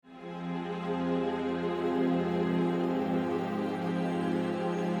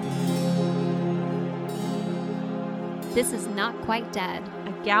This is Not Quite Dead.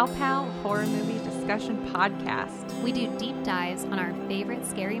 A Gal Pal horror movie discussion podcast. We do deep dives on our favorite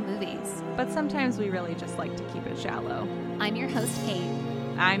scary movies. But sometimes we really just like to keep it shallow. I'm your host, Kate.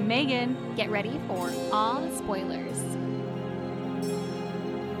 I'm Megan. Get ready for all the spoilers.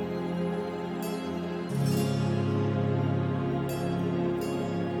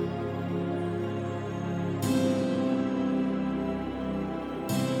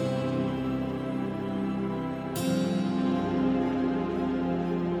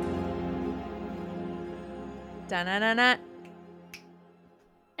 Da-na-na-na.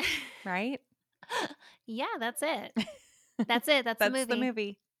 Right? Yeah, that's it. That's it. That's the the movie.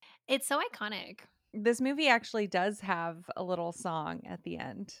 movie. It's so iconic. This movie actually does have a little song at the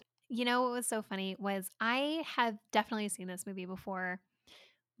end. You know what was so funny was I have definitely seen this movie before,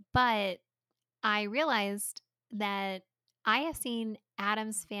 but I realized that I have seen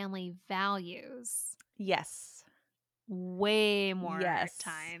Addams Family Values Yes. way more Yes.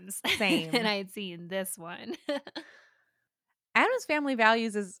 times Same. than I had seen this one. Addams Family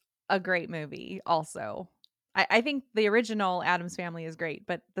Values is a great movie also. I think the original Addams Family is great,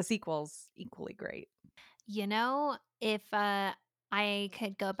 but the sequel's equally great. You know, if I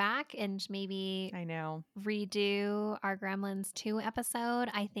could go back and maybe I know. redo our Gremlins 2 episode,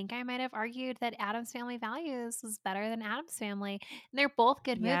 I think I might have argued that Addams Family Values was better than Addams Family. And they're both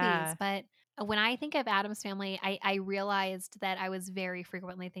good Yeah. movies, but when I think of Addams Family, I realized that I was very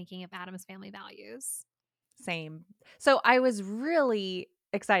frequently thinking of Addams Family Values. Same. So I was really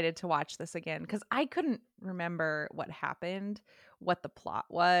excited to watch this again because I couldn't remember what happened, what the plot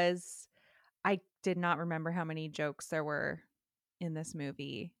was. I did not remember how many jokes there were in this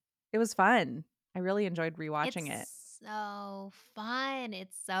movie. It was fun. I really enjoyed rewatching it. So fun.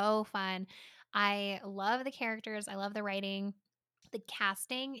 It's so fun. I love the characters. I love the writing. The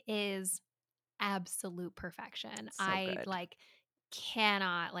casting is absolute perfection. So I good.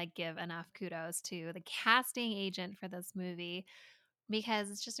 cannot give enough kudos to the casting agent for this movie because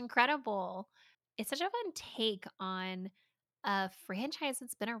it's just incredible. It's such a fun take on a franchise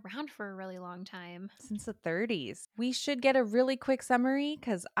that's been around for a really long time. Since the 30s. We should get a really quick summary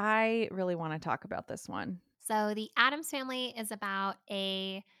because I really want to talk about this one. So, the Addams Family is about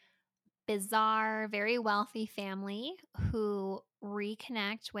a bizarre, very wealthy family who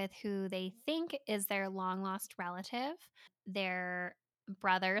reconnect with who they think is their long lost relative, their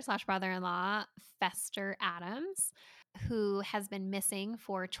brother/brother-in-law, Fester Addams, who has been missing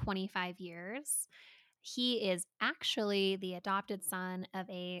for 25 years. He is actually the adopted son of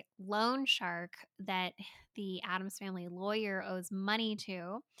a loan shark that the Addams Family lawyer owes money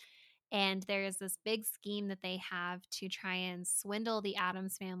to. And there's this big scheme that they have to try and swindle the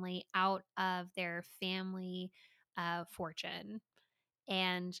Addams family out of their family fortune.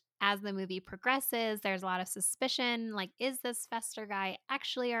 And as the movie progresses, there's a lot of suspicion is this Fester guy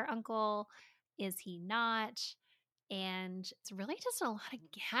actually our uncle? Is he not? And it's really just a lot of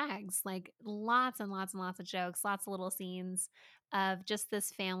gags, lots and lots and lots of jokes, lots of little scenes of just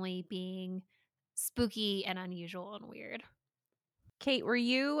this family being spooky and unusual and weird. Kate, were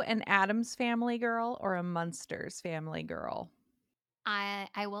you an Addams Family girl or a Munsters Family girl?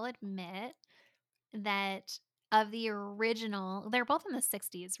 I will admit that of the original, they're both in the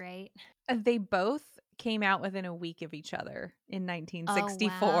 60s, right? They both came out within a week of each other in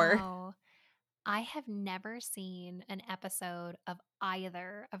 1964. Oh, wow. I have never seen an episode of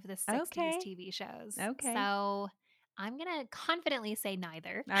either of the 60s Okay. TV shows. Okay. So I'm going to confidently say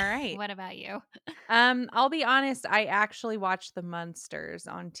neither. All right. What about you? I'll be honest, I actually watched the Munsters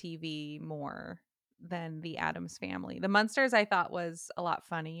on TV more than the Addams Family. The Munsters I thought was a lot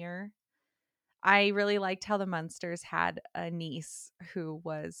funnier. I really liked how the Munsters had a niece who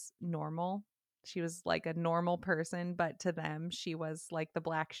was normal. She was like a normal person, but to them, she was like the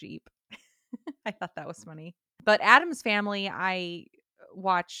black sheep. I thought that was funny. But Addams Family, I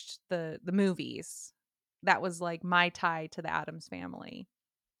watched the movies. That was like my tie to the Addams Family.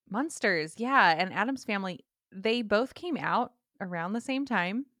 Munsters, yeah, and Addams Family, they both came out around the same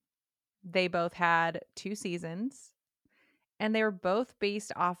time. They both had 2 seasons, and they were both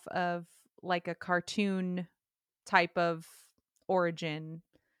based off of like a cartoon type of origin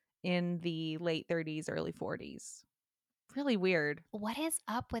in the late 30s, early 40s. Really weird. What is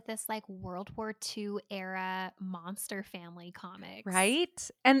up with this World War II era monster family comics?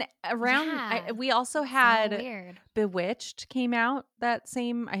 Right? And around Yeah, we also so had weird. Bewitched came out that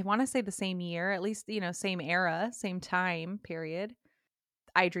same, I want to say the same year, at least, same era, same time period.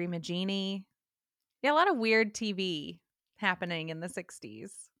 I Dream of Jeannie. Yeah, a lot of weird TV happening in the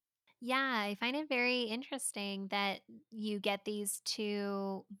 60s. Yeah, I find it very interesting that you get these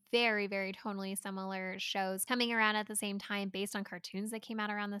two very, very tonally similar shows coming around at the same time based on cartoons that came out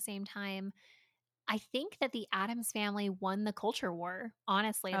around the same time. I think that the Addams Family won the culture war,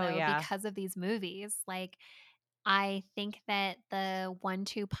 honestly, Oh, though, yeah. because of these movies. Like, I think that the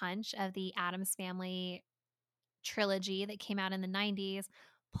one-two punch of the Addams Family trilogy that came out in the 90s,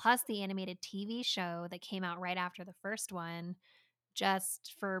 plus the animated TV show that came out right after the first one,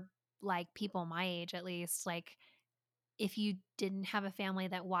 just for like people my age at least, like if you didn't have a family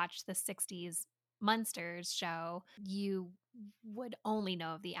that watched the 60s Munsters show, you would only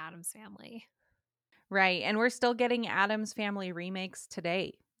know of the Addams Family, Right, and we're still getting Adam's Family remakes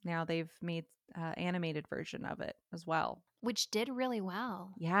today. Now they've made, animated version of it as well. which did really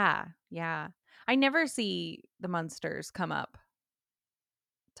well. Yeah, yeah. I never see the Munsters come up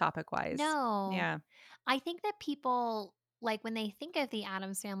topic-wise. No. Yeah. I think that people, like, when they think of the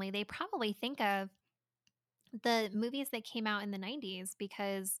Addams Family, they probably think of the movies that came out in the 90s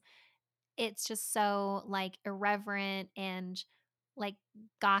because it's just so, like, irreverent and, like,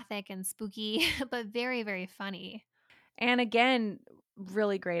 gothic and spooky, but very, very funny. And again,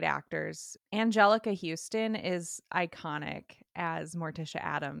 really great actors. Angelica Houston is iconic as Morticia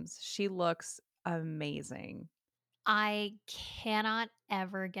Addams. She looks amazing. I cannot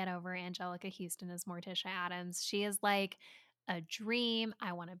ever get over Angelica Houston as Morticia Addams. She is like a dream.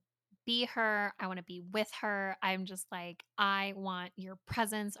 I want to be her. I want to be with her. I'm just like, I want your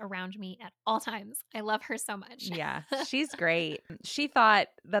presence around me at all times. I love her so much. Yeah, she's great. She thought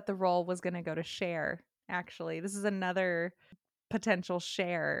that the role was gonna go to Cher, actually. This is another potential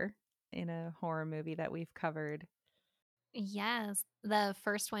Cher in a horror movie that we've covered. Yes. The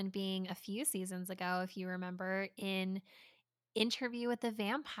first one being a few seasons ago, if you remember, in Interview with the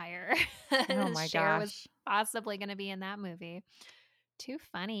Vampire. Oh my Cher was gosh. possibly going to be in that movie. Too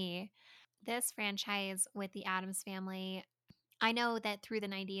funny. This franchise with the Addams Family, I know that through the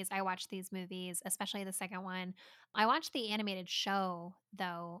 90s, I watched these movies, especially the second one. I watched the animated show,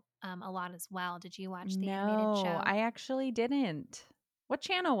 though, a lot as well. Did you watch the animated No, show? I actually didn't. What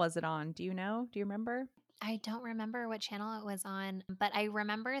channel was it on? Do you know? Do you remember? I don't remember what channel it was on, but I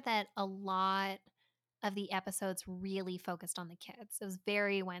remember that a lot of the episodes really focused on the kids. It was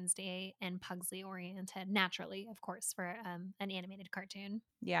very Wednesday and Pugsley oriented, naturally, of course, for an animated cartoon.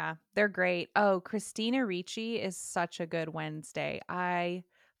 Yeah, they're great. Oh, Christina Ricci is such a good Wednesday. I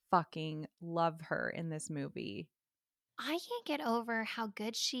fucking love her in this movie. I can't get over how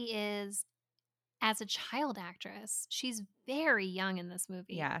good she is as a child actress. She's very young in this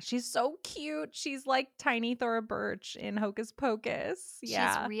movie. Yeah, she's so cute. She's like tiny Thora Birch in Hocus Pocus. She's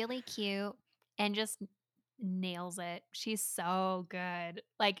Yeah. really cute and just nails it. She's so good.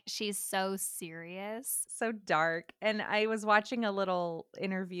 Like, she's so serious. So dark. And I was watching a little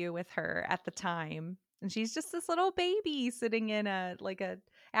interview with her at the time, and she's just this little baby sitting in a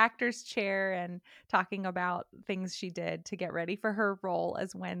actor's chair and talking about things she did to get ready for her role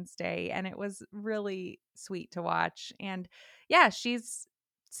as Wednesday, and it was really sweet to watch. And yeah, she's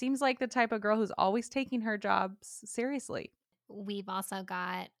seems like the type of girl who's always taking her jobs seriously. We've also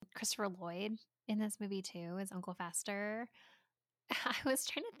got Christopher Lloyd in this movie too as Uncle Fester. I was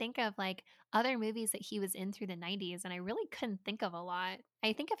trying to think of like other movies that he was in through the 90s and I really couldn't think of a lot.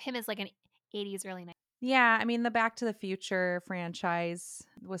 I think of him as like an 80s early 90s. Yeah, I mean the Back to the Future franchise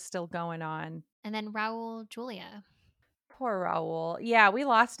was still going on. And then Raul Julia. Poor Raul. Yeah, we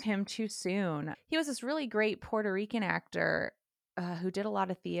lost him too soon. He was this really great Puerto Rican actor who did a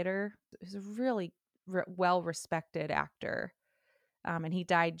lot of theater. He's a really well respected actor. And he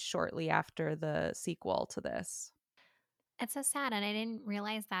died shortly after the sequel to this. It's so sad and I didn't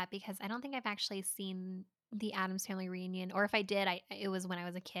realize that because I don't think I've actually seen the Adams Family reunion or if I did, I it was when I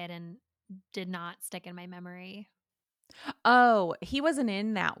was a kid and did not stick in my memory. Oh, he wasn't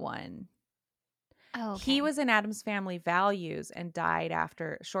in that one. Oh, He okay. was in Adam's Family Values and died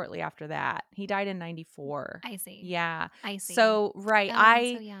after shortly after that. He died in 94. I see. Yeah. I see. So, right, Oh,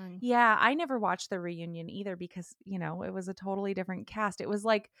 I'm so young. I never watched the reunion either because, it was a totally different cast. It was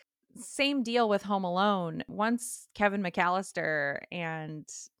like same deal with Home Alone. Once Kevin McAllister and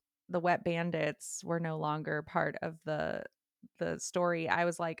the Wet Bandits were no longer part of the story, I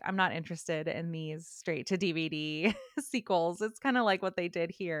was like, I'm not interested in these straight to DVD sequels. It's kind of like what they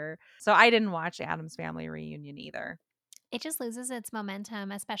did here. So I didn't watch Adam's Family Reunion either. It just loses its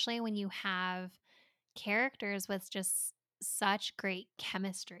momentum, especially when you have characters with just such great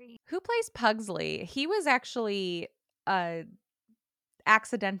chemistry. Who plays Pugsley? He was actually a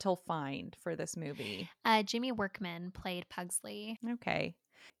accidental find for this movie. Jimmy Workman played Pugsley. Okay.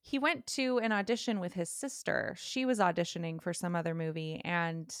 He went to an audition with his sister. She was auditioning for some other movie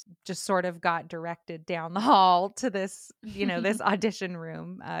and just sort of got directed down the hall to this, this audition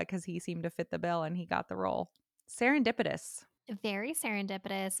room because he seemed to fit the bill and he got the role. Serendipitous. Very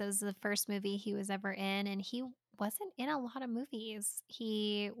serendipitous. It was the first movie he was ever in, and he wasn't in a lot of movies.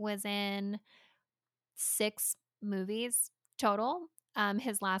 He was in 6 movies total,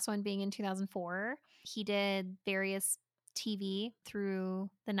 his last one being in 2004. He did various TV through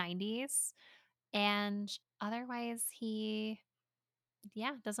the 90s, and otherwise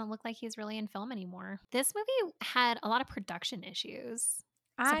doesn't look like he's really in film anymore. This movie had a lot of production issues,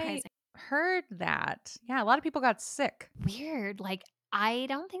 I surprising. heard that. Yeah, a lot of people got sick. Weird, like, I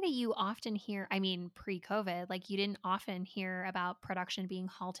don't think that you often hear I mean, pre-COVID, like, you didn't often hear about production being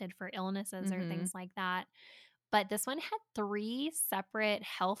halted for illnesses or Mhm. things like that. But this one had 3 separate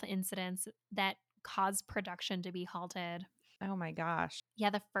health incidents that caused production to be halted. Oh my gosh. Yeah,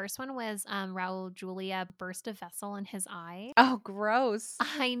 the first one was, Raul Julia burst a vessel in his eye. Oh, gross.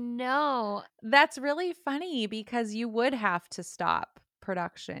 I know. That's really funny because you would have to stop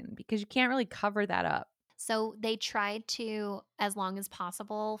production because you can't really cover that up. So they tried to, as long as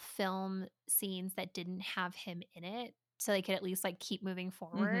possible, film scenes that didn't have him in it so they could at least, like, keep moving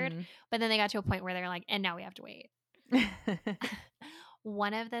forward. Mhm. But then they got to a point where they're like, "And now we have to wait."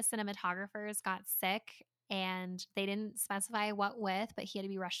 One of the cinematographers got sick and they didn't specify what with, but he had to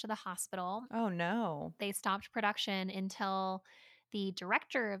be rushed to the hospital. Oh, no. They stopped production until the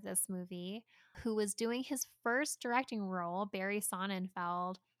director of this movie, who was doing his first directing role, Barry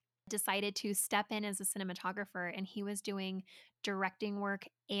Sonnenfeld, decided to step in as a cinematographer, and he was doing directing work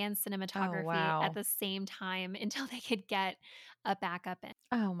and Oh, cinematography at wow. the same time until they could get a backup in.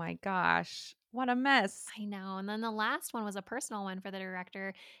 Oh my gosh. What a mess. I know. And then the last one was a personal one for the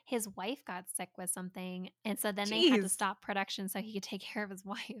director. His wife got sick with something. And so then they had to Jeez. stop production so he could take care of his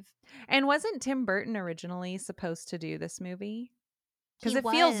wife. And wasn't Tim Burton originally supposed to do this movie? Because He it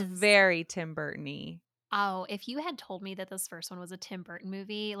feels was. very Tim Burton-y. Oh, if you had told me that this first one was a Tim Burton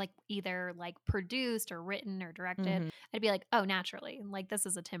movie, like either like produced or written or directed, Mhm. I'd be like, oh, naturally, like this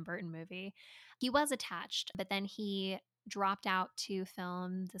is a Tim Burton movie. He was attached, but then he dropped out to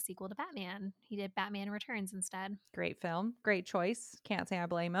film the sequel to Batman. He did Batman Returns instead. Great film. Great choice. Can't say I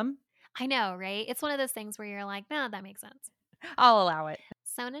blame him. I know, right? It's one of those things where you're like, no, that makes sense. I'll allow it.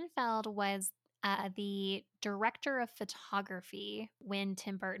 Sonnenfeld was the director of photography when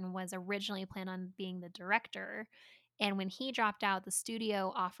Tim Burton was originally planned on being the director. And when he dropped out, the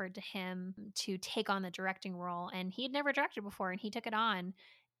studio offered to him to take on the directing role. And he had never directed before, and he took it on.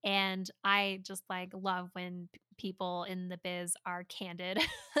 And I just like love when people in the biz are candid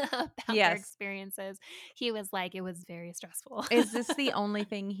about their Yes. experiences. He was like, it was very stressful. Is this the only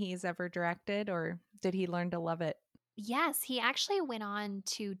thing he's ever directed, or did he learn to love it? Yes, he actually went on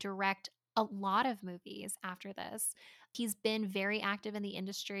to direct a lot of movies after this. He's been very active in the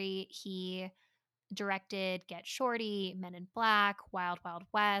industry. He directed Get Shorty, Men in Black, Wild Wild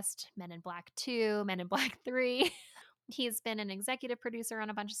West, Men in Black 2, Men in Black 3. He's been an executive producer on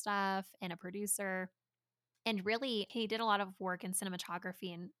a bunch of stuff and a producer. And really, he did a lot of work in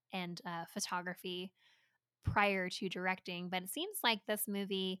cinematography and photography prior to directing, but it seems like this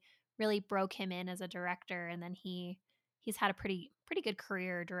movie really broke him in as a director, and then he's had a pretty good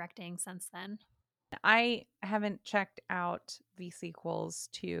career directing since then. I haven't checked out the sequels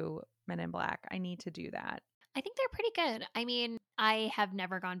to Men in Black. I need to do that. I think they're pretty good. I mean, I have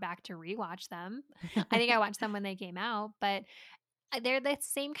never gone back to rewatch them. I think I watched them when they came out, but they're the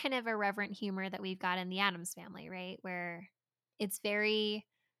same kind of irreverent humor that we've got in the Addams Family, right? Where it's very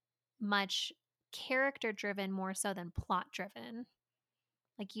much character driven more so than plot driven.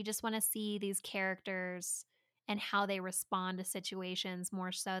 Like you just want to see these characters and how they respond to situations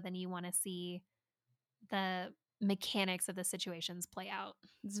more so than you want to see the mechanics of the situations play out.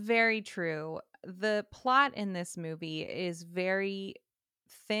 It's very true. The plot in this movie is very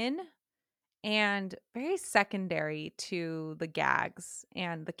thin and very secondary to the gags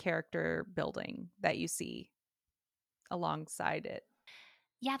and the character building that you see alongside it.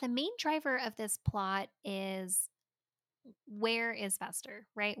 Yeah, the main driver of this plot is where is Fester,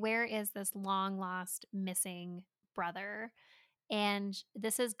 right? Where is this long lost missing brother? And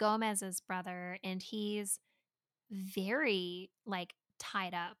this is Gomez's brother, and he's very like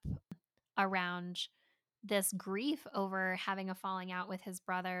tied up around this grief over having a falling out with his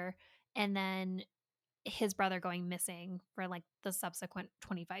brother and then his brother going missing for like the subsequent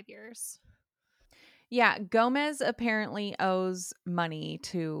 25 years. Yeah, Gomez apparently owes money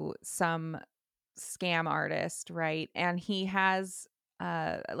to some scam artist, right? And he has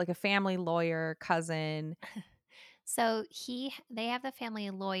like a family lawyer cousin. So they have the family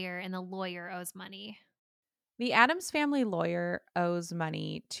lawyer, and the lawyer owes money. The Adams family lawyer owes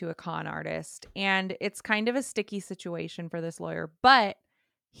money to a con artist, and it's kind of a sticky situation for this lawyer, but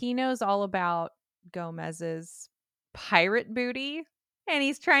he knows all about Gomez's pirate booty, and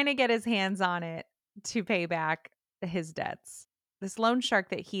he's trying to get his hands on it to pay back his debts. This loan shark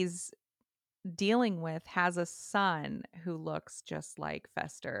that he's dealing with has a son who looks just like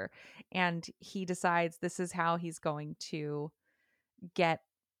Fester, and he decides this is how he's going to get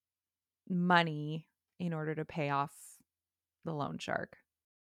money in order to pay off the loan shark.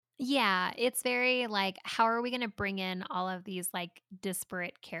 Yeah, it's very like, how are we going to bring in all of these like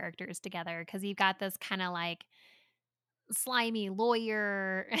disparate characters together? Because you've got this kind of like slimy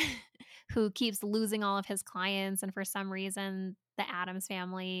lawyer who keeps losing all of his clients. And for some reason, the Adams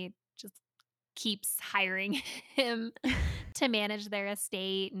family just keeps hiring him to manage their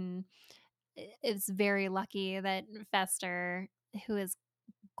estate. And it's very lucky that Fester, who is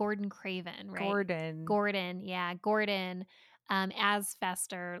Gordon Craven, right? Gordon. Gordon, yeah, Gordon, as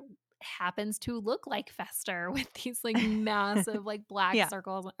Fester happens to look like Fester with these like massive like black Yeah.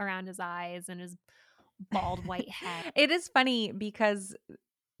 circles around his eyes and his bald white head. It is funny because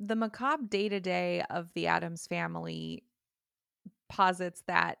the macabre day to day of the Adams family posits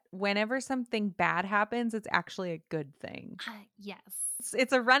that whenever something bad happens, it's actually a good thing. Yes.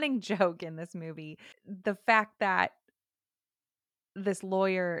 It's a running joke in this movie. The fact that this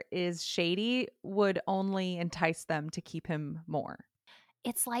lawyer is shady would only entice them to keep him more.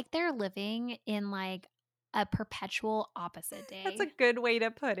 It's like they're living in like a perpetual opposite That's a day. good way to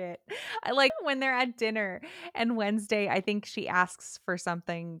put it. I like when they're at dinner and Wednesday, I think she asks for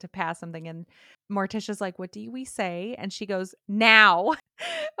something to pass something, and Morticia's like, "What do we say?" And she goes, "Now."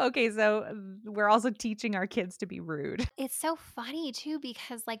 Okay, so we're also teaching our kids to be rude. It's so funny too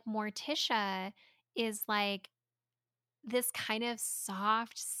because like Morticia is like this kind of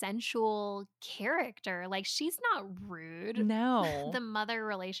soft, sensual character. Like, she's not rude. No. The mother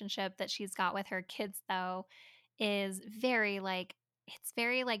relationship that she's got with her kids, though, is very like, it's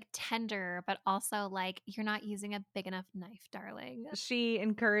very like tender, but also like, you're not using a big enough knife, darling. She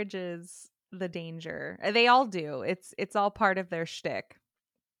encourages the danger. They all do. It's all part of their shtick.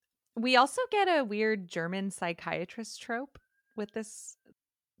 We also get a weird German psychiatrist trope with this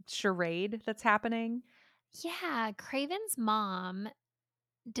charade that's happening. Yeah, Craven's mom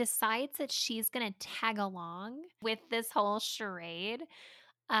decides that she's going to tag along with this whole charade,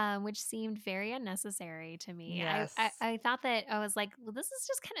 which seemed very unnecessary to me. Yes. I thought that I was like, well, this is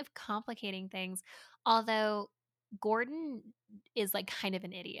just kind of complicating things. Although Gordon is like kind of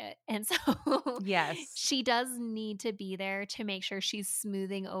an idiot. And so Yes. she does need to be there to make sure she's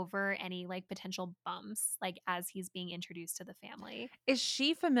smoothing over any like potential bumps, like as he's being introduced to the family. Is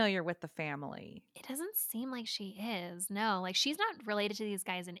she familiar with the family? It doesn't seem like she is. No, like she's not related to these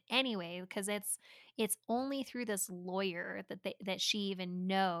guys in any way because it's only through this lawyer that she even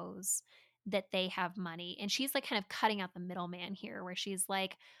knows that they have money. And she's like kind of cutting out the middleman here where she's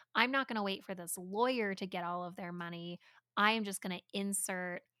like, I'm not going to wait for this lawyer to get all of their money. I am just going to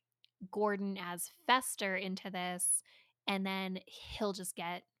insert Gordon as Fester into this and then he'll just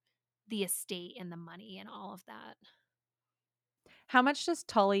get the estate and the money and all of that. How much does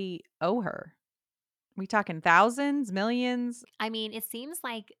Tully owe her? We talking thousands, millions? I mean, it seems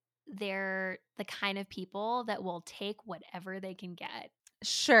like they're the kind of people that will take whatever they can get.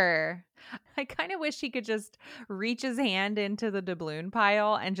 Sure. I kind of wish he could just reach his hand into the doubloon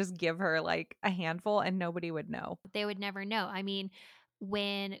pile and just give her like a handful and nobody would know. They would never know. I mean,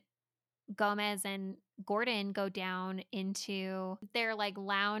 when Gomez and Gordon go down into their like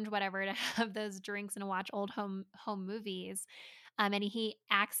lounge, whatever, to have those drinks and watch old home movies, and he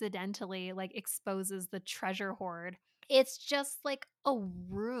accidentally like exposes the treasure hoard. It's just like a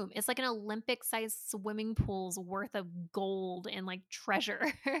room. It's like an Olympic sized swimming pool's worth of gold and like treasure.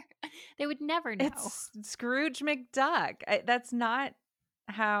 They would never know. It's Scrooge McDuck. That's not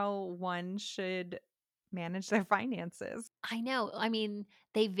how one should manage their finances. I know. I mean,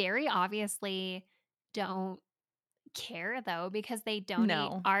 they very obviously don't care though because they donate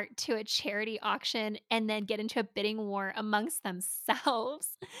No. art to a charity auction and then get into a bidding war amongst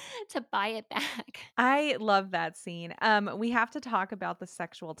themselves to buy it back. I love that scene. We have to talk about the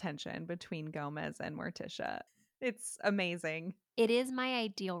sexual tension between Gomez and Morticia. It's amazing. It is my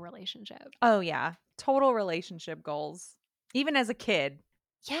ideal relationship. Oh yeah, total relationship goals. Even as a kid.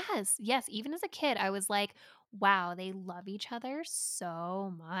 Yes, yes. Even as a kid, I was like, wow, they love each other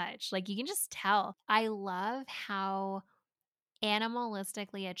so much. Like, you can just tell. I love how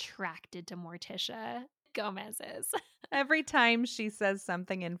animalistically attracted to Morticia. Gomez's. Every time she says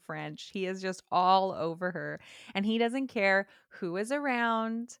something in French, he is just all over her, and he doesn't care who is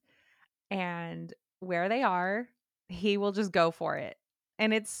around and where they are. He will just go for it,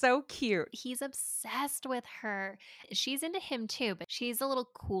 and it's so cute. He's obsessed with her. She's into him too, but she's a little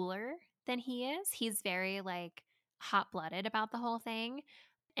cooler than he is. He's very like hot-blooded about the whole thing,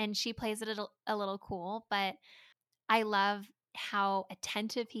 and she plays it a little cool, but I love how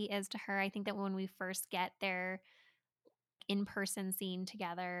attentive he is to her. I think that when we first get their in-person scene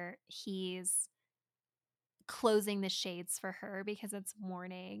together, he's closing the shades for her because it's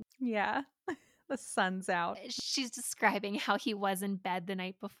morning. Yeah, the sun's out. She's describing how he was in bed the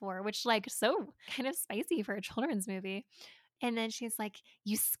night before, which, like, so kind of spicy for a children's movie. And then she's like,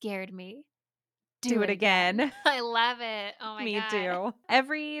 "You scared me. Do Do it it again." again. I love it. Oh my Me god. too.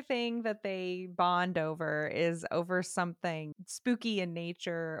 Everything that they bond over is over something spooky in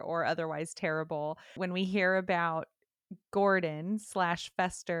nature or otherwise terrible. When we hear about Gordon slash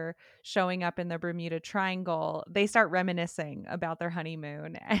Fester showing up in the Bermuda Triangle, they start reminiscing about their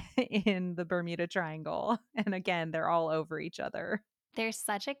honeymoon in the Bermuda Triangle. And again, they're all over each other. They're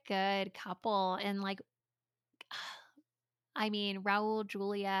such a good couple, and, like, I mean, Raul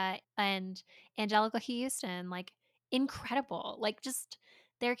Julia and Angelica Houston, like, incredible. Like, just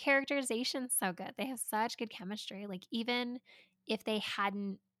their characterization's so good. They have such good chemistry. Like, even if they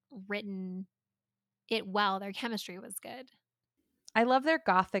hadn't written it well, their chemistry was good. I love their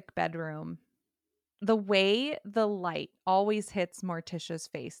gothic bedroom. The way the light always hits Morticia's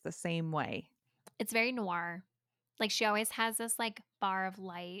face the same way. It's very noir. Like, she always has this, like, bar of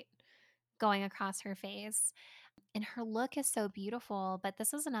light going across her face, and her look is so beautiful, but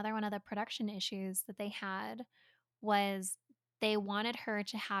this is another one of the production issues that they had was they wanted her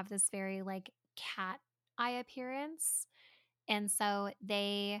to have this very, like, cat eye appearance, and so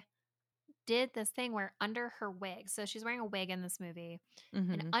they did this thing where under her wig, so she's wearing a wig in this movie, and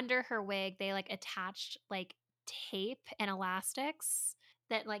Mhm. under her wig, they, like, attached, like, tape and elastics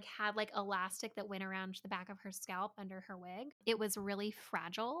that, like, had, like, elastic that went around the back of her scalp under her wig. It was really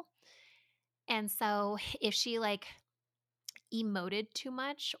fragile, and so if she, like, emoted too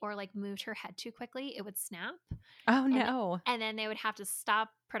much or, like, moved her head too quickly, it would snap, Oh, and no. and then they would have to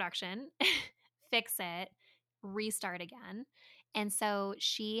stop production, fix it, restart again, and so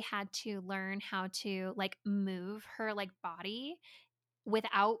she had to learn how to, like, move her, like, body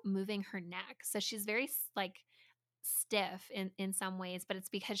without moving her neck. So she's very like stiff in some ways, but it's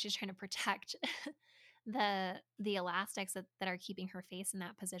because she's trying to protect the elastics that are keeping her face in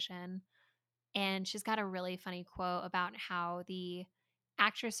that position. And she's got a really funny quote about how the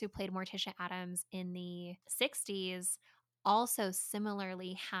actress who played Morticia Adams in the 60s also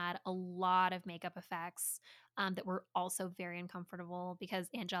similarly had a lot of makeup effects that were also very uncomfortable because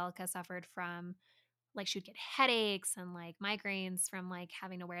Angelica suffered from like she would get headaches and like migraines from like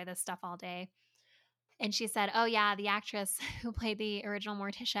having to wear this stuff all day. And she said, "Oh yeah, the actress who played the original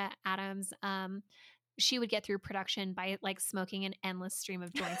Morticia Adams, she would get through production by like smoking an endless stream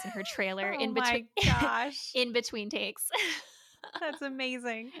of joints in her trailer Oh in between my gosh. in between takes." That's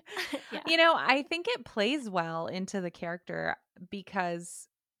amazing. Yeah. I think it plays well into the character because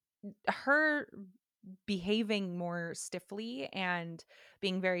her behaving more stiffly and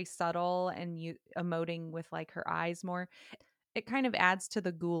being very subtle and you emoting with like her eyes more, it kind of adds to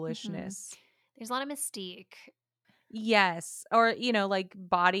the Mhm. ghoulishness. There's a lot of mystique. Yes, or like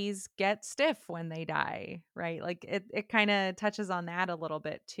bodies get stiff when they die, right? Like it kind of touches on that a little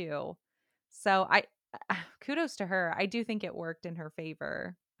bit too. So I kudos to her. I do think it worked in her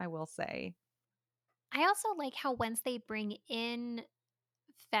favor, I will say. I also like how once they bring in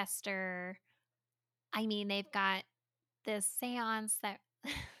Fester, I mean, they've got this seance that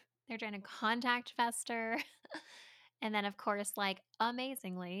they're trying to contact Fester. And then, of course, like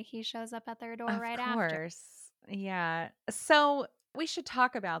amazingly, he shows up at their door Of right after. course. Yeah. So we should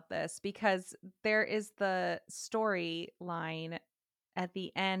talk about this because there is the storyline at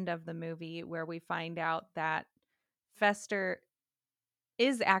the end of the movie where we find out that Fester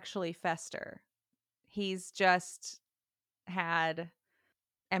is actually Fester. He's just had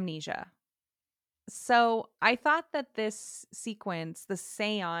amnesia. So I thought that this sequence, the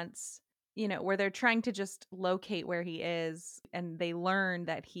seance, where they're trying to just locate where he is and they learn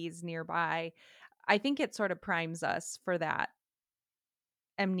that he's nearby, I think it sort of primes us for that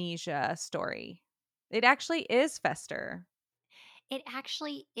amnesia story. It actually is Fester. It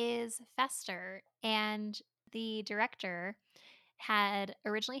actually is Fester. And the director had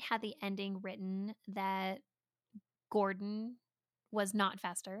originally had the ending written that Gordon was not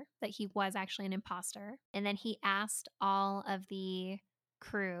Fester, that he was actually an imposter. And then he asked all of the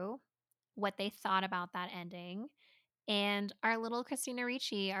crew what they thought about that ending. And our little Christina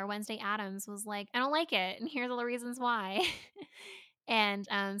Ricci, our Wednesday Adams, was like, "I don't like it, and here's all the reasons why." And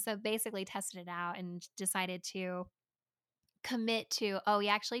so basically tested it out and decided to commit to, oh, he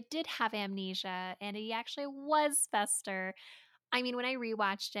actually did have amnesia and he actually was Fester. I mean, when I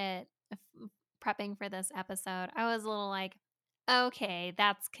rewatched it, prepping for this episode, I was a little like, okay,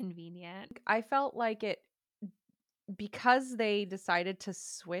 that's convenient. I felt like it because they decided to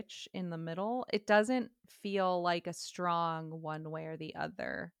switch in the middle, it doesn't feel like a strong one way or the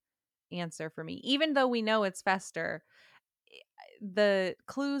other answer for me. Even though we know it's Fester, the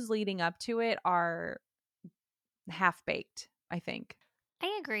clues leading up to it are half baked, I think.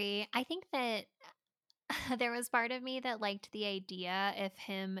 I agree. I think that there was part of me that liked the idea of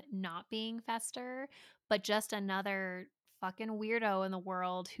him not being Fester, but just another fucking weirdo in the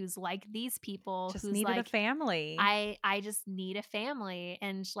world who's like these people, Just who's needed a like, family. I just need a family,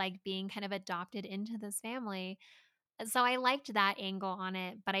 and like being kind of adopted into this family. So I liked that angle on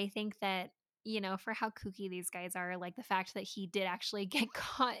it, but I think that, for how kooky these guys are, like the fact that he did actually get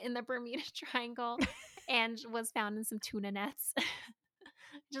caught in the Bermuda Triangle and was found in some tuna nets.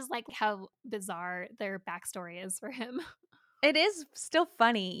 Just like how bizarre their backstory is for him. It is still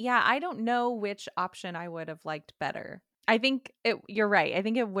funny. Yeah, I don't know which option I would have liked better. I think you're right. I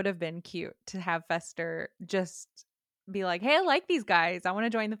think it would have been cute to have Fester just be like, "Hey, I like these guys. I want to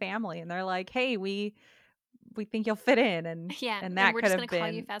join the family." And they're like, "Hey, we think you'll fit in." Yeah, And and that we're could just gonna have call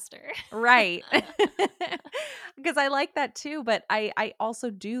you been Fester. right. Because I like that too, but I also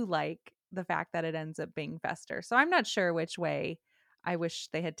do like the fact that it ends up being Fester. So I'm not sure which way I wish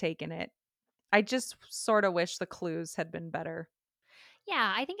they had taken it. I just sort of wish the clues had been better.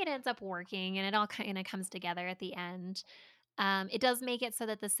 Yeah, I think it ends up working and it all kind of comes together at the end. It does make it so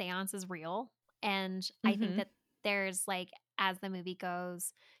that the seance is real. And I think Mhm. that there's like, as the movie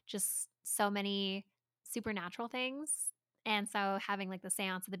goes, just so many supernatural things. And so having like the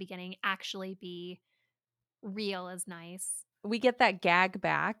seance at the beginning actually be real is nice. We get that gag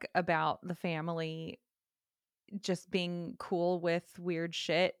back about the family just being cool with weird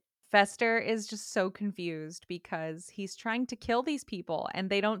shit. Fester is just so confused because he's trying to kill these people and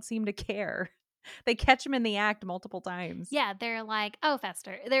they don't seem to care. They catch him in the act multiple times. Yeah, they're like, oh,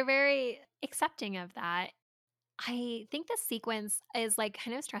 Fester. They're very accepting of that. I think the sequence is like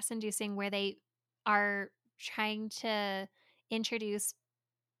kind of stress inducing where they are trying to introduce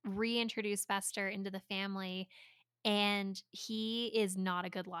reintroduce Fester into the family, and he is not a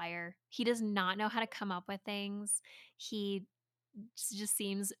good liar. He does not know how to come up with things. He just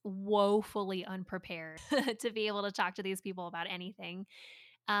seems woefully unprepared to be able to talk to these people about anything.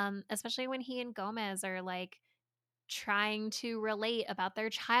 Especially when he and Gomez are like trying to relate about their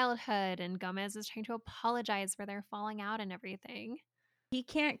childhood, and Gomez is trying to apologize for their falling out and everything. He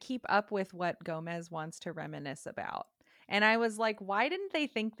can't keep up with what Gomez wants to reminisce about. And I was like, why didn't they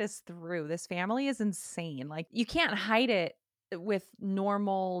think this through? This family is insane. Like, you can't hide it with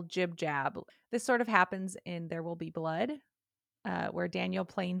normal jib jab. This sort of happens in There Will Be Blood, where Daniel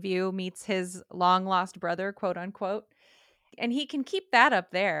Plainview meets his long lost brother, quote unquote. And he can keep that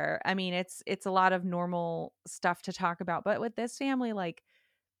up there. I mean, it's a lot of normal stuff to talk about. But with this family, like,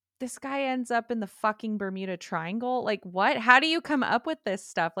 this guy ends up in the fucking Bermuda Triangle. Like, what? How do you come up with this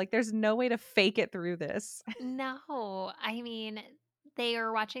stuff? Like, there's no way to fake it through this. No, I mean, they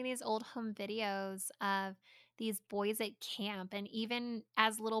are watching these old home videos of these boys at camp, and even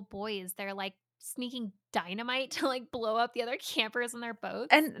as little boys, they're like sneaking dynamite to like blow up the other campers in their boats.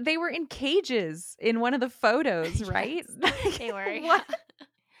 And they were in cages in one of the photos, Yes, right? they were. What? Yeah.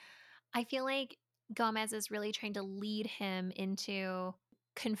 I feel like Gomez is really trying to lead him into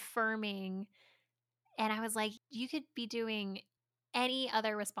confirming. And I was like, you could be doing any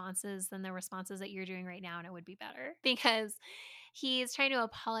other responses than the responses that you're doing right now, and it would be better because he's trying to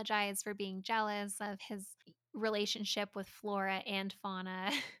apologize for being jealous of his relationship with flora and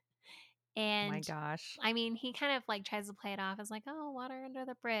fauna. Oh my And gosh. I mean, he kind of like tries to play it off as like, oh, water under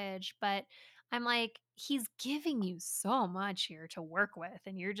the bridge. But I'm like, he's giving you so much here to work with,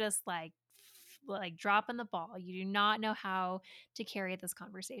 and you're just like dropping the ball. You do not know how to carry this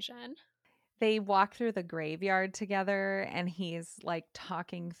conversation. They walk through the graveyard together and he's like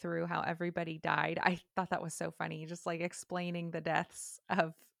talking through how everybody died. I thought that was so funny, just like explaining the deaths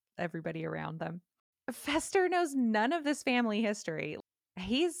of everybody around them. Fester knows none of this family history.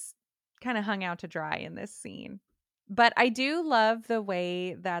 He's kind of hung out to dry in this scene. But I do love the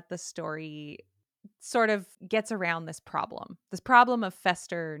way that the story sort of gets around this problem of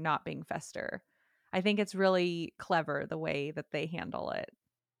Fester not being Fester. I think it's really clever the way that they handle it.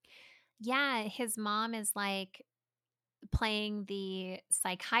 Yeah, his mom is like playing the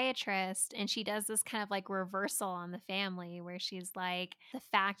psychiatrist, and she does this kind of like reversal on the family where she's like, the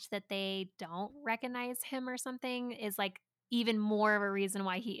fact that they don't recognize him or something is like even more of a reason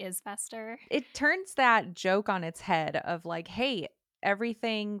why he is Fester. It turns that joke on its head of like, "Hey,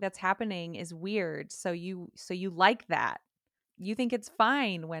 everything that's happening is weird, so you like that. You think it's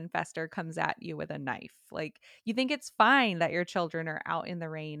fine when Fester comes at you with a knife. Like, you think it's fine that your children are out in the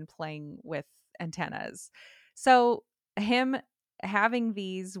rain playing with antennas." So, him having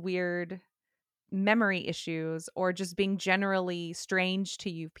these weird memory issues or just being generally strange to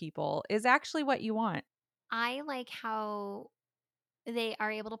you people is actually what you want. I like how they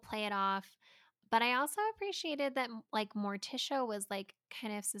are able to play it off. But I also appreciated that like Morticia was like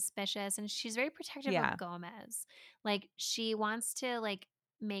kind of suspicious and she's very protective of Yeah. Gomez. Like she wants to like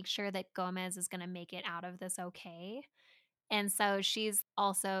make sure that Gomez is going to make it out of this okay. And so she's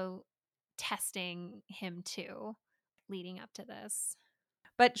also testing him too leading up to this.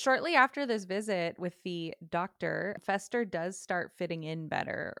 But shortly after this visit with the doctor, Fester does start fitting in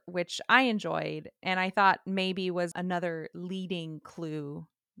better, which I enjoyed. And I thought maybe was another leading clue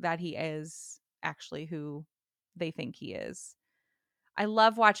that he is actually who they think he is. I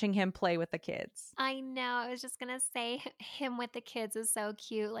love watching him play with the kids. I know. I was just gonna say him with the kids is so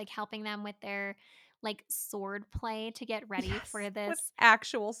cute, like helping them with their like sword play to get ready Yes, for with this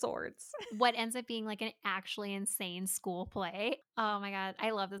actual swords. what ends up being like an actually insane school play. Oh my god, I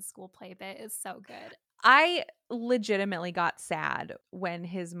love the school play bit. It's so good. I legitimately got sad when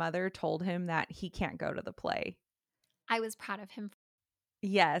his mother told him that he can't go to the play. I was proud of him.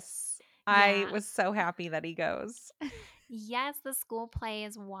 Yes, I Yeah. was so happy that he goes. Yes, the school play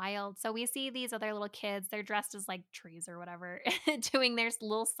is wild. So we see these other little kids, they're dressed as like trees or whatever, doing their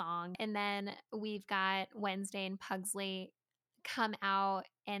little song. And then we've got Wednesday and Pugsley come out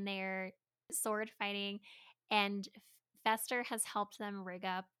and they're sword fighting. And Fester has helped them rig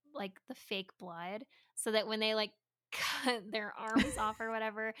up like the fake blood so that when they like cut their arms off or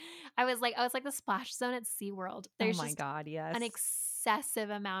whatever, I was like the splash zone at SeaWorld. Oh There's my just god, an yes. excessive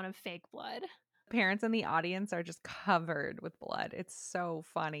amount of fake blood. Parents in the audience are just covered with blood. It's so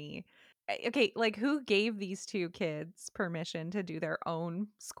funny. Okay, like who gave these 2 kids permission to do their own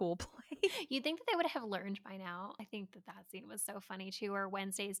school play? You'd think that they would have learned by now. I think that that scene was so funny too, where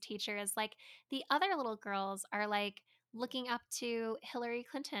Wednesday's teacher is like, the other little girls are like looking up to Hillary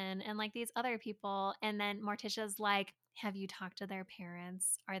Clinton and like these other people. And then Morticia's like, have you talked to their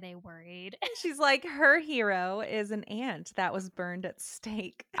parents? Are they worried? She's like, her hero is an ant that was burned at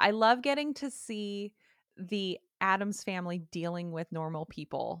stake. I love getting to see the Addams family dealing with normal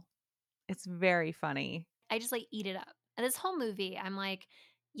people. It's very funny. I just like eat it up. And this whole movie, I'm like,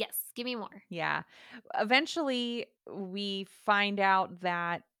 yes, give me more. Yeah. Eventually, we find out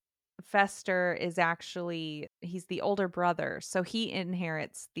that Fester is actually he's the older brother, so he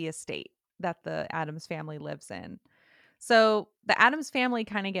inherits the estate that the Addams family lives in. So, the Addams family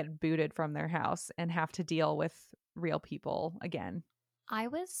kinda get booted from their house and have to deal with real people again. I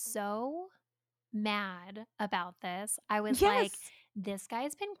was so mad about this. I was like, Yes. this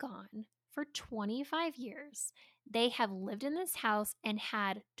guy's been gone for 25 years. They have lived in this house and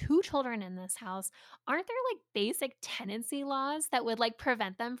had two children in this house. Aren't there like basic tenancy laws that would like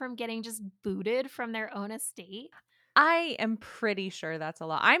prevent them from getting just booted from their own estate? I am pretty sure that's a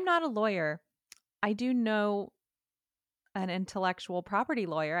law. I'm not a lawyer. I do know an intellectual property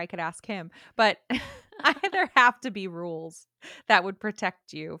lawyer, I could ask him, but there have to be rules that would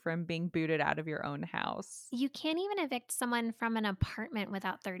protect you from being booted out of your own house. You can't even evict someone from an apartment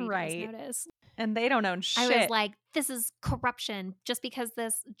without 30 days' Right. notice. And they don't own I was shit. like, this is corruption just because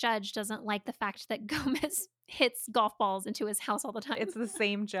this judge doesn't like the fact that Gomez hits golf balls into his house all the time. It's the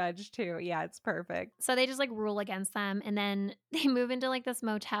same judge too. Yeah, it's perfect. So they just like rule against them. And then they move into like this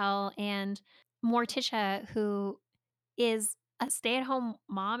motel, and Morticia, who is a stay at home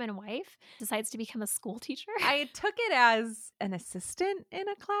mom and wife, decides to become a school teacher. I took it as an assistant in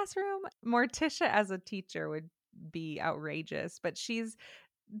a classroom. Morticia as a teacher would be outrageous, but she's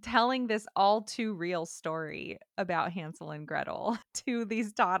telling this all too real story about Hansel and Gretel to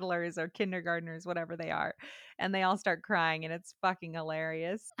these toddlers or kindergartners, whatever they are. And they all start crying, and it's fucking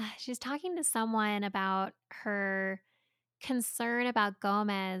hilarious. She's talking to someone about her concern about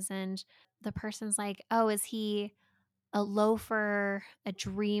Gomez, and the person's like, oh, is he a loafer, a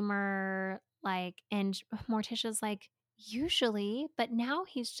dreamer? Like, and Morticia's like, usually, but now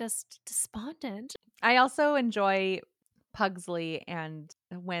he's just despondent. I also enjoy Pugsley and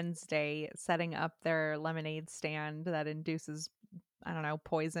Wednesday setting up their lemonade stand that induces I don't know,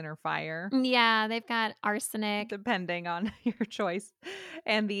 poison or fire, Yeah, they've got arsenic. depending on your choice.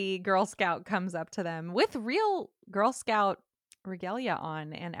 And the Girl Scout comes up to them with real Girl Scout regalia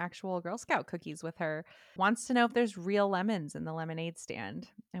on and actual Girl Scout cookies with her. Wants to know if there's real lemons in the lemonade stand.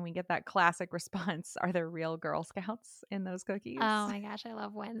 And we get that classic response, are there real Girl Scouts in those Oh cookies? my gosh, I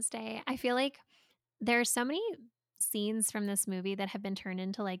love Wednesday. I feel like there are so many scenes from this movie that have been turned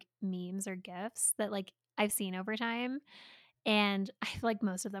into, like, memes or GIFs that, like, I've seen over time, and I feel like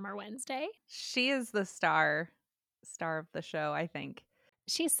most of them are Wednesday. She is the star of the show, I think.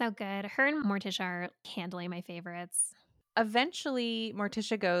 She's so good. Her and Morticia are handily my favorites. Eventually,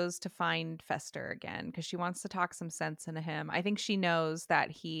 Morticia goes to find Fester again because she wants to talk some sense into him. I think she knows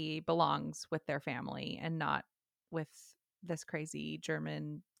that he belongs with their family and not with this crazy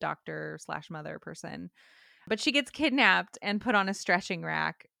German doctor slash mother person. But she gets kidnapped and put on a stretching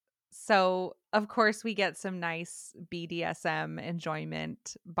rack. So, of course, we get some nice BDSM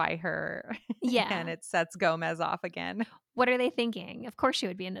enjoyment by her, and Yeah. it sets Gomez off again. What are they thinking? Of course she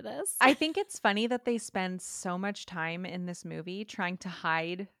would be into this. I think it's funny that they spend so much time in this movie trying to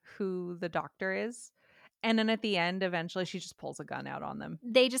hide who the doctor is. And then at the end, eventually, she just pulls a gun out on them.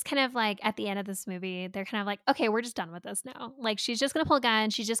 They just kind of like at the end of this movie, they're kind of like, "Okay, we're just done with this now." Like she's just gonna pull a gun,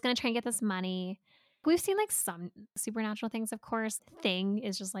 she's just gonna try and get this money. We've seen like some supernatural things, of course. Thing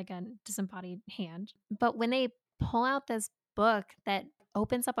is just like a disembodied hand. But when they pull out this book that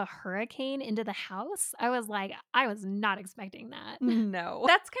opens up a hurricane into the house, I was like, I was not expecting that. No.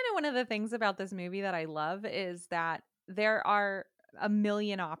 That's kind of one of the things about this movie that I love is that there are a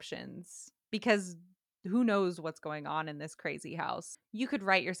million options because who knows what's going on in this crazy house. You could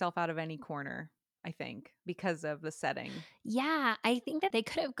write yourself out of any corner, I think, because of the setting. Yeah, I think that they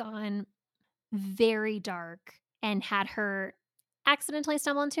could have gone very dark and had her accidentally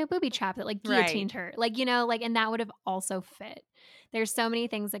stumble into a booby trap that, like, Right. guillotined her, like, like and that would have also fit. There's so many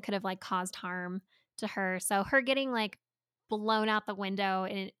things that could have, like, caused harm to her, so her getting, like, blown out the window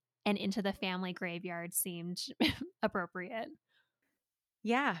and into the family graveyard seemed appropriate.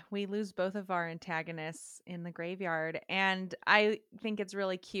 Yeah, we lose both of our antagonists in the graveyard. And I think it's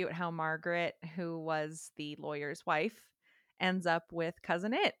really cute how Margaret, who was the lawyer's wife, ends up with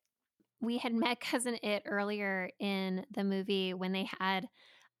Cousin It. We had met Cousin It earlier in the movie when they had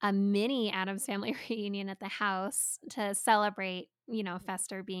a mini Addams Family reunion at the house to celebrate,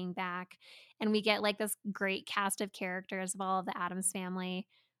 Fester being back. And we get like this great cast of characters of all of the Addams Family.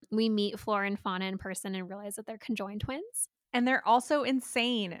 We meet Flora and Fauna in person and realize that they're conjoined twins. And they're also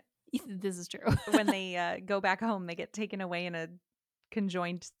insane. This is true. When they go back home, they get taken away in a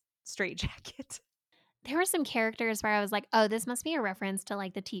conjoined straitjacket. There were some characters where I was like, oh, this must be a reference to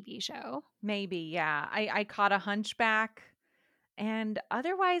like the TV show. Maybe, yeah. I caught a hunchback. And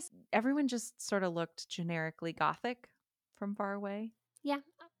otherwise, everyone just sort of looked generically gothic from far away. Yeah,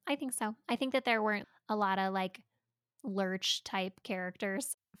 I think so. I think that there weren't a lot of like lurch type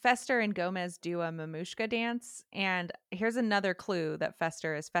characters. Fester and Gomez do a mamushka dance, and here's another clue that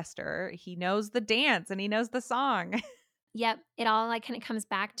Fester is Fester. He knows the dance and he knows the song. Yep, it all, like, kinda comes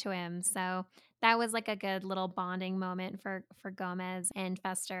back to him, so that was, like, a good little bonding moment for Gomez and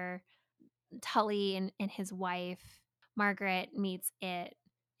Fester. Tully and his wife, Margaret, meets It,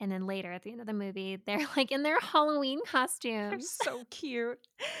 and then later at the end of the movie, they're, like, in their Halloween They're costumes. so cute.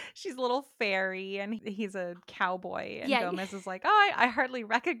 She's a little fairy and he's a cowboy, and Yeah, Gomez is like, "Oh, I hardly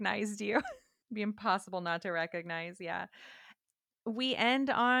recognized you." Be impossible not to recognize, yeah. We end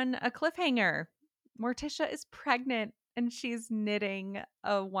on a cliffhanger. Morticia is pregnant and she's knitting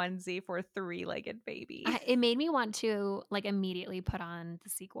a onesie for a three-legged baby. it made me want to, like, immediately put on the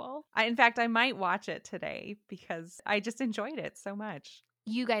sequel. In fact, I might watch it today because I just enjoyed it so much.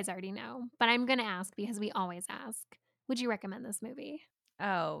 You guys already know, but I'm gonna ask because we always ask. Would you recommend this movie?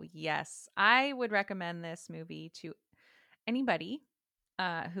 Oh, yes. I would recommend this movie to anybody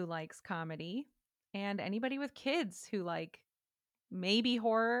who likes comedy and anybody with kids who like maybe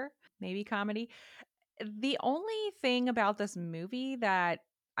horror, maybe comedy. The only thing about this movie that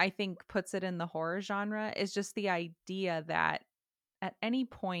I think puts it in the horror genre is just the idea that at any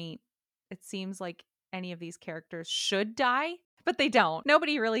point it seems like any of these characters should die, but they don't.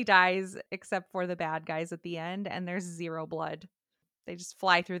 Nobody really dies except for the bad guys at the end, and there's zero blood. They just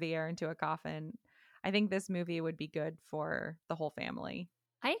fly through the air into a coffin. I think this movie would be good for the whole family.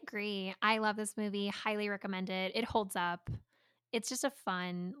 I agree. I love this movie. Highly recommend it. It holds up. It's just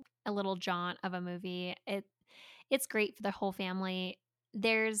a little jaunt of a movie. It's great for the whole family.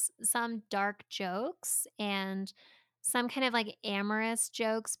 There's some dark jokes and some kind of like amorous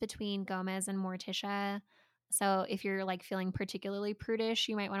jokes between Gomez and Morticia. So if you're like feeling particularly prudish,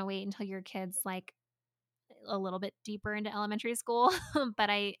 you might want to wait until your kids like a little bit deeper into elementary school, but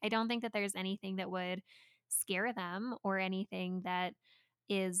I don't think that there's anything that would scare them or anything that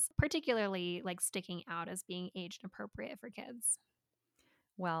is particularly like sticking out as being age appropriate for kids.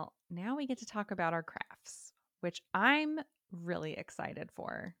 Well, now we get to talk about our crafts, which I'm really excited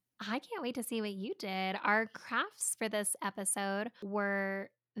for. I can't wait to see what you did. Our crafts for this episode were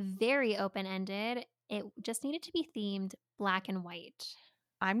very open ended. It just needed to be themed black and white.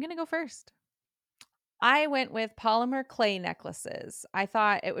 I'm going to go first. I went with polymer clay necklaces. I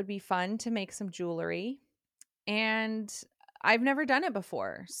thought it would be fun to make some jewelry, and I've never done it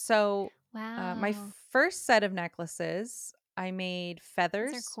before. So, my Wow. first set of necklaces, I made Those are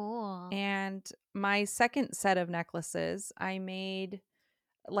feathers, cool. and my second set of necklaces, I made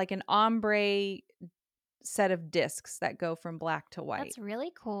like an ombre set of discs that go from black to white. That's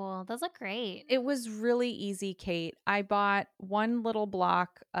really cool. Those look great. It was really easy, Kate. I bought one little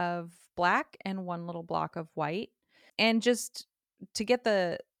block of black and one little block of white. And just to get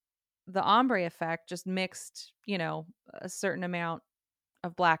the ombre effect, just mixed, a certain amount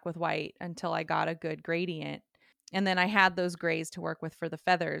of black with white until I got a good gradient. And then I had those grays to work with for the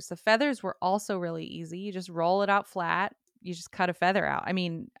feathers. The feathers were also really easy. You just roll it out flat. You just cut a feather out. I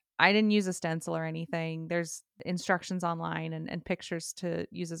mean, I didn't use a stencil or anything. There's instructions online and pictures to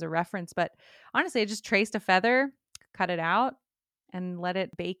use as a reference. But honestly, I just traced a feather, cut it out, and let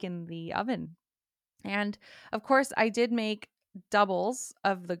it bake in the oven. And of course, I did make doubles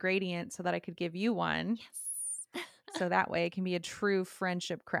of the gradient so that I could give you one. Yes. So that way it can be a true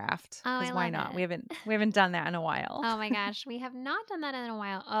friendship craft. Oh, I Because why love not? it. We haven't done that in a while. Oh my gosh, we have not done that in a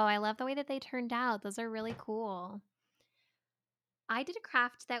while. Oh, I love the way that they turned out. Those are really cool. I did a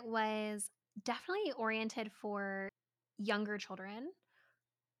craft that was definitely oriented for younger children,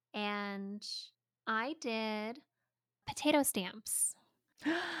 and I did potato stamps.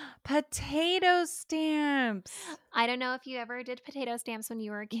 Potato stamps. I don't know if you ever did potato stamps when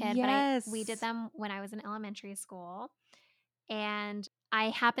you were a kid, but we did Yes. them when I was in elementary school. And I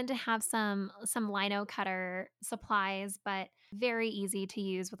happened to have some lino cutter supplies, but very easy to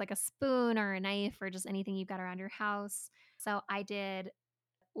use with like a spoon or a knife or just anything you've got around your house. So I did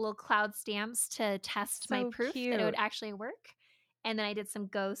little cloud stamps to test my So proof that it would cute. actually work. And then I did some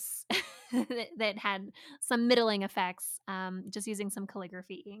ghosts that had some middling effects, just using some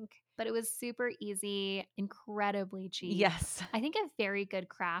calligraphy ink. But it was super easy, incredibly cheap. Yes. I think a very good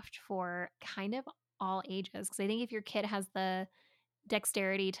craft for kind of all ages. Because I think if your kid has the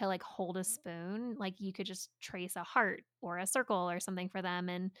dexterity to like hold a spoon, like you could just trace a heart or a circle or something for them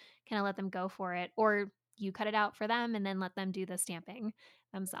and kind of let them go for it. Or you cut it out for them and then let them do the stamping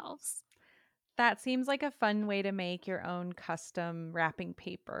themselves. That seems like a fun way to make your own custom wrapping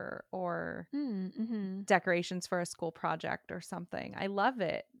paper or Mm-hmm. decorations for a school project or something. I love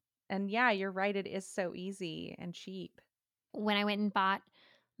it. And yeah, you're right. It is so easy and cheap. When I went and bought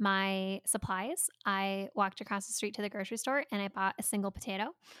my supplies, I walked across the street to the grocery store and I bought a single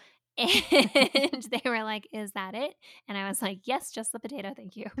potato. And they were like, "Is that it?" And I was like, "Yes, just the potato.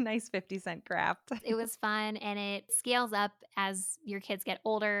 Thank you." Nice 50-cent craft. It was fun and it scales up as your kids get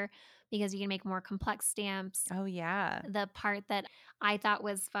older because you can make more complex stamps. Oh, yeah. The part that I thought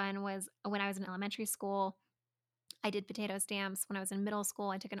was fun was when I was in elementary school, I did potato stamps. When I was in middle school,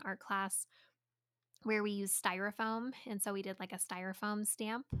 I took an art class where we used styrofoam. And so we did like a styrofoam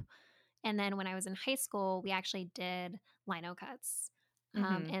stamp. And then when I was in high school, we actually did lino cuts.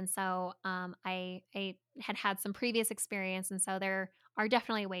 Hmm. I had some previous experience. And so there are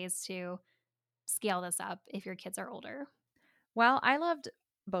definitely ways to scale this up if your kids are older. Well, I loved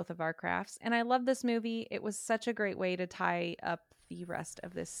both of our crafts and I love this movie. It was such a great way to tie up the rest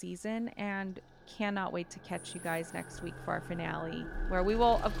of this season and cannot wait to catch you guys next week for our finale, where we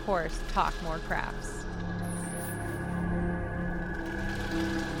will, of course, talk more crafts.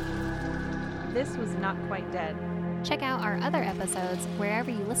 This was Not Quite Dead. Check out our other episodes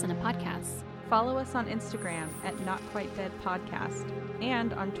wherever you listen to podcasts. Follow us on Instagram at Not Quite Dead Podcast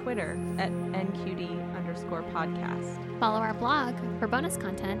and on Twitter at NQD_podcast. Follow our blog for bonus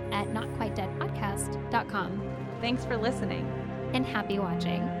content at notquitedeadpodcast.com. Thanks for listening. And happy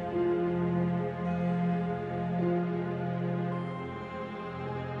watching.